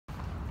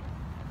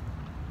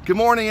Good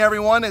morning,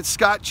 everyone. It's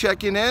Scott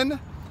checking in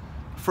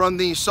from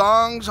the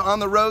Songs on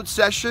the Road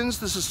sessions.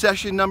 This is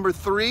session number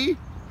 3.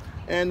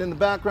 And in the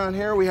background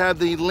here, we have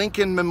the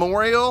Lincoln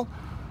Memorial.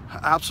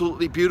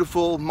 Absolutely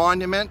beautiful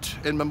monument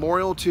and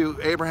memorial to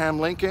Abraham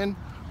Lincoln,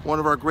 one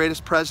of our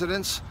greatest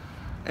presidents.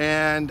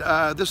 And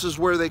this is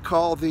where they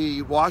call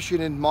the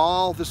Washington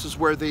Mall. This is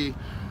where the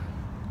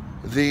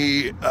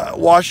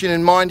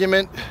Washington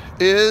Monument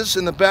is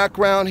in the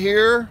background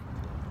here,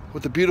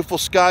 with the beautiful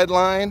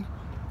skyline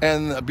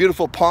and a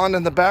beautiful pond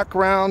in the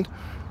background.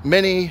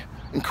 Many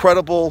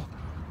incredible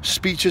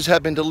speeches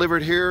have been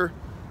delivered here.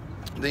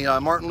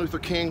 The Martin Luther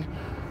King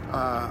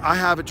I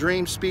Have a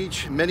Dream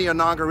speech, many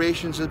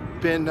inaugurations have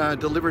been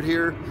delivered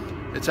here.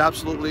 It's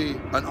absolutely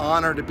an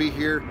honor to be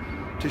here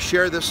to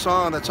share this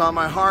song that's on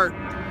my heart,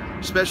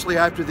 especially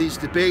after these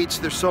debates.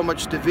 There's so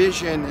much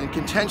division and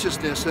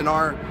contentiousness in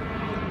our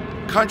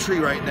country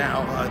right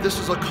now. This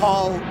is a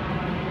call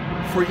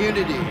for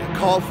unity, a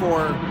call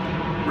for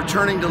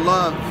returning to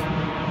love.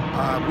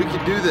 We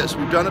can do this.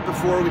 We've done it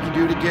before. We can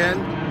do it again.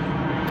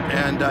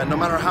 And no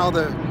matter how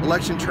the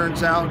election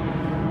turns out,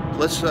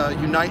 let's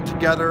unite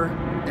together,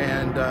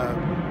 and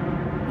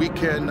we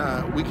can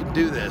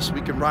do this.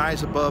 We can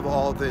rise above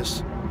all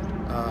this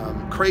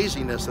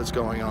craziness that's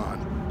going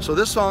on. So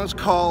this song's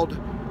called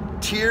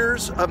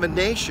 "Tears of a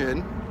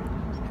Nation,"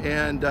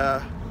 and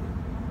I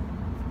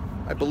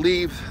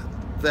believe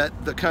that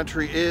the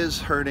country is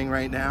hurting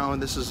right now,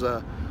 and this is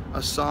a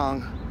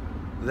song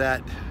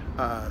that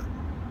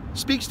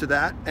speaks to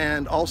that,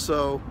 and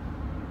also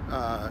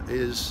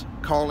is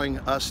calling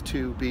us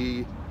to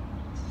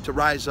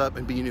rise up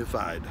and be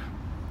unified.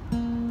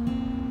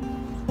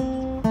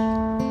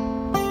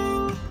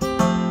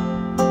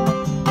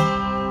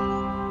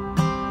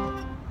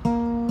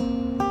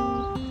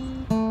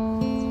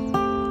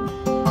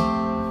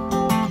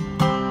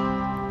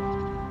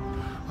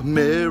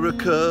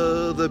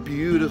 America the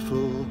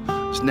beautiful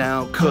is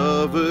now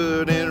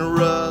covered in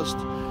rust.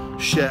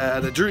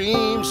 Shattered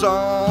dreams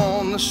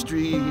on the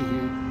street,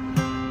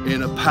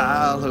 in a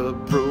pile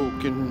of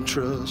broken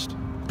trust.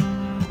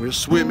 We're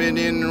swimming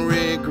in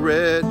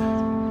regret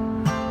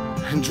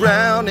and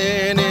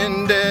drowning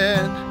in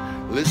debt,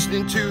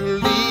 listening to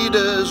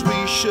leaders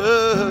we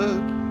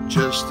should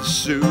just as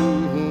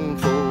soon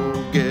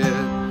forget.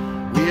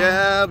 We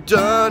have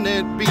done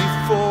it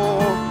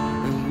before,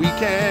 and we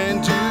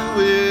can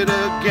do it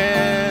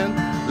again.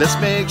 Let's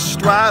make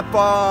strife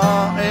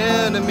our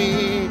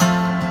enemy,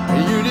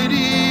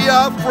 unity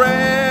our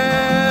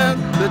friend.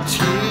 The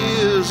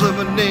tears of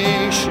a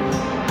nation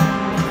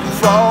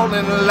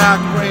falling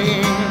like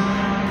rain,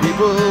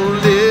 people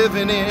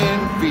living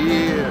in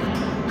fear,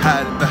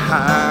 hiding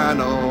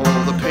behind all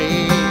the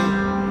pain.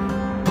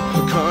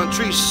 A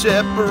country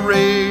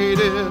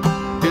separated,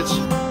 it's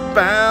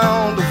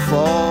bound to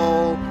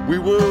fall. We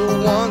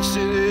were once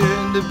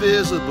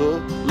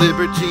indivisible,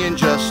 liberty and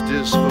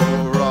justice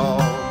for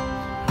all.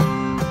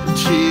 The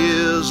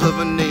tears of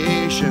a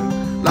nation,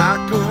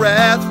 like a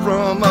wrath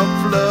from a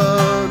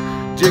flood,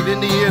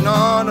 dignity and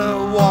honor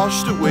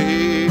washed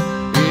away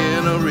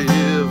in a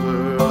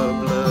river of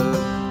blood.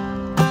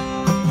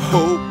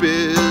 Hope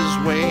is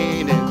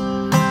waning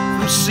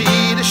from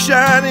sea to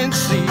shining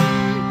sea.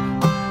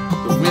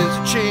 The winds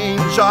of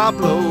change are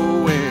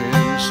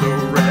blowing so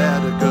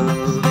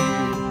radically.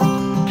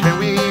 Can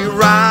we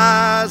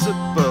rise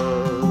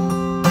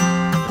above,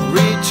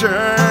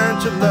 return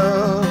to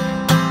love,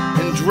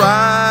 and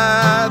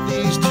dry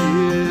these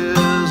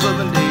tears of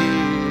a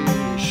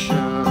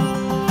nation?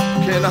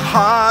 Can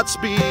hearts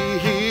be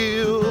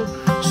healed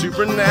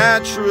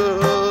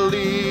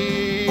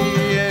supernaturally,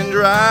 and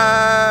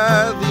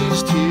dry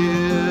these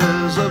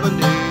tears of a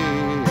nation?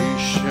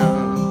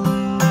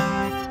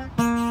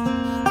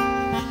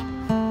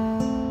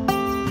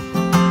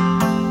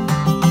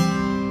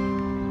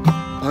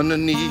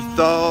 Underneath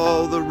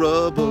all the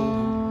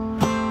rubble,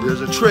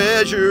 there's a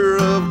treasure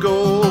of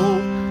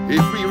gold.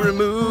 If we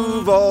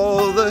remove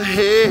all the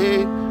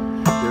hate,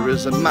 there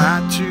is a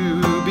might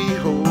to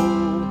behold.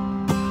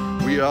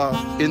 We are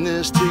in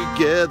this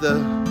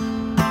together,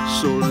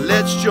 so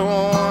let's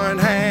join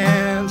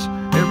hands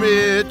and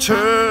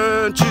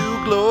return to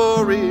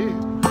glory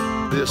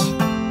this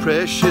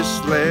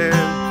precious land.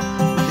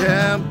 We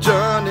have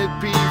done it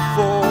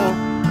before,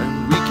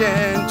 and we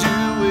can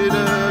do it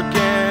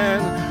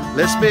again.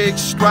 Let's make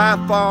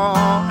strife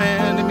our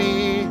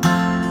enemy,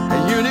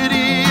 and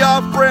unity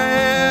our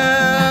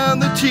friend.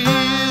 The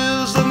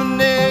tears of the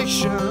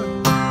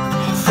nation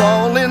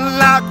falling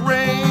like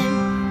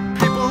rain,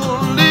 people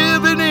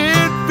living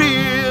in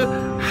fear,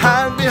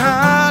 hide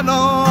behind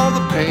all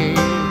the pain.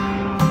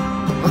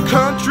 A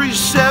country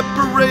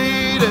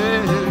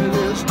separated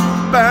is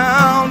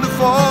bound to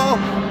fall.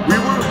 We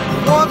were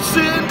once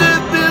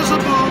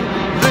indivisible,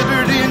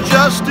 liberty and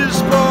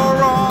justice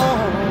for all.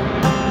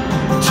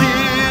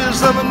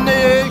 Tears of a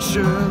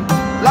nation,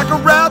 like a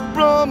wrath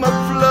from a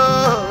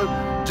flood,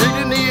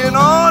 dignity and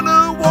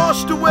honor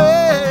washed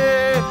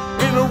away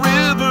in a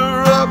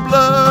river of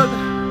blood.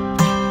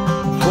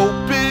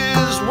 Hope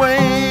is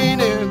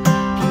waning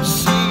from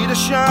sea to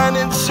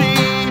shining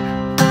sea.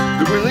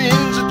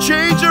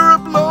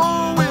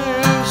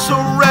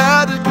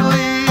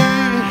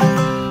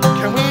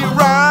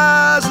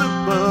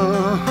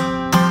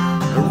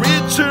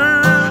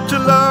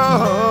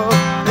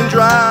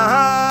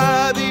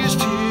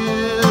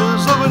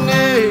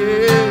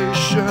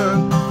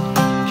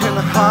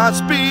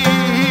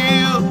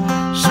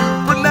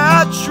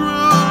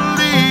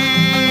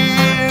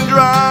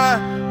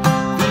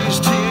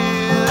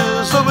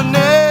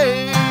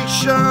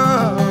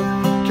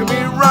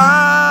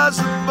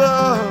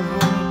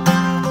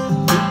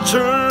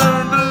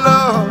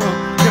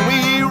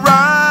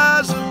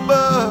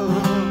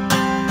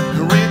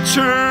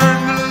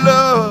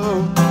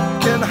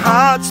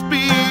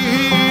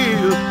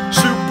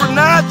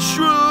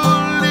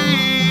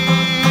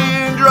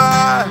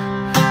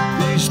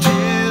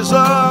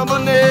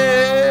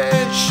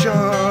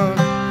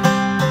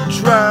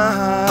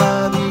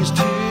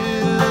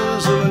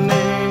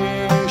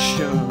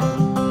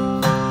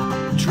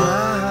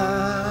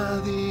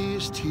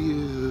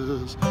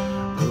 ideas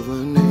of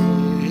a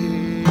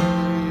nation.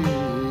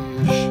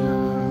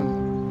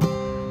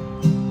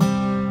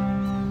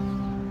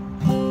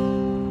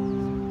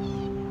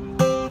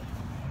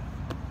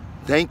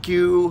 Thank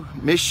you,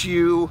 miss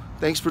you,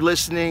 thanks for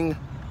listening.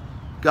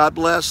 God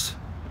bless,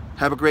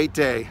 have a great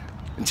day.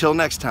 Until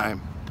next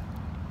time.